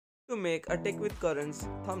To make a Tech with Karan's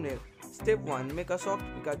thumbnail, step 1, make a soft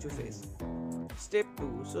Pikachu face. Step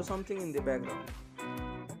 2, show something in the background.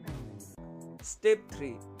 Step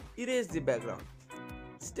 3, erase the background.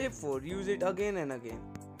 Step 4, use it again and again.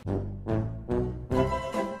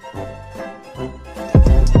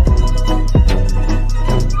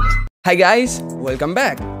 Hi guys, welcome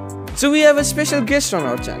back. So we have a special guest on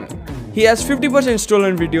our channel. He has 50%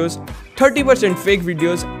 stolen videos, 30% fake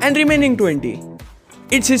videos and remaining 20.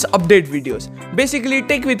 It's his update videos. Basically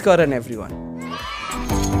Tech with Karan everyone.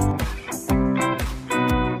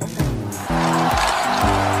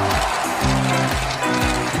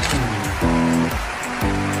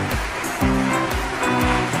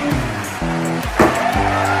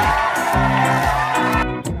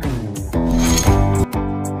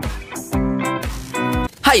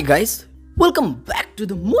 Hi guys, welcome back to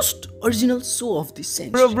the most original show of this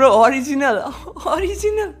century. Bro, original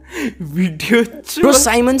video. Bro,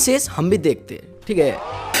 Simon says हम भी देखते हैं, ठीक है?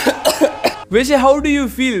 वैसे how do you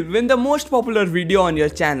feel when the most popular video on your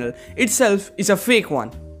channel itself is a fake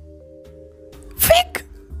one? Fake?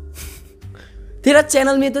 तेरा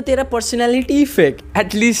channel में तो तेरा personality he fake.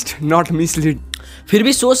 At least not mislead. फिर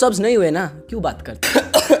भी 100 सब्स नहीं हुए ना, क्यों बात करते?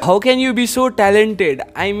 How can you be so talented?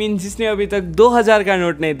 I mean, जिसने अभी तक 2000 का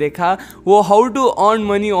नोट नहीं देखा, वो how to earn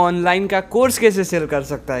money online का कोर्स कैसे सेल कर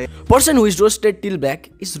सकता है? Person who is roasted till back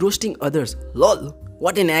is roasting others. Lol,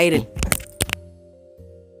 what an irony.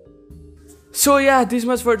 So yeah, this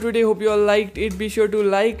much for today. Hope you all liked it. Be sure to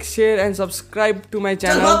like, share and subscribe to my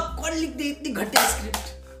channel. कौन लिख दे इतनी घटिया script?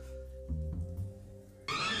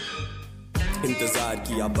 इंतजार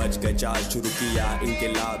किया बच गए चार शुरू किया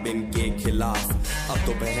इनकलाब इनके खिलाफ अब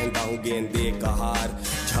तो पहनता हूँ गेंदे का हार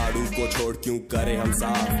झाड़ू को छोड़ क्यों करे हम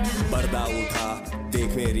साफ पर्दा उठा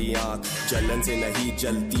देख मेरी आँख जलन से नहीं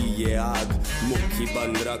जलती ये आग मुट्ठी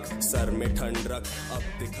बंद रख सर में ठंड रख अब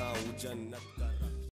दिखाऊं जन्नत का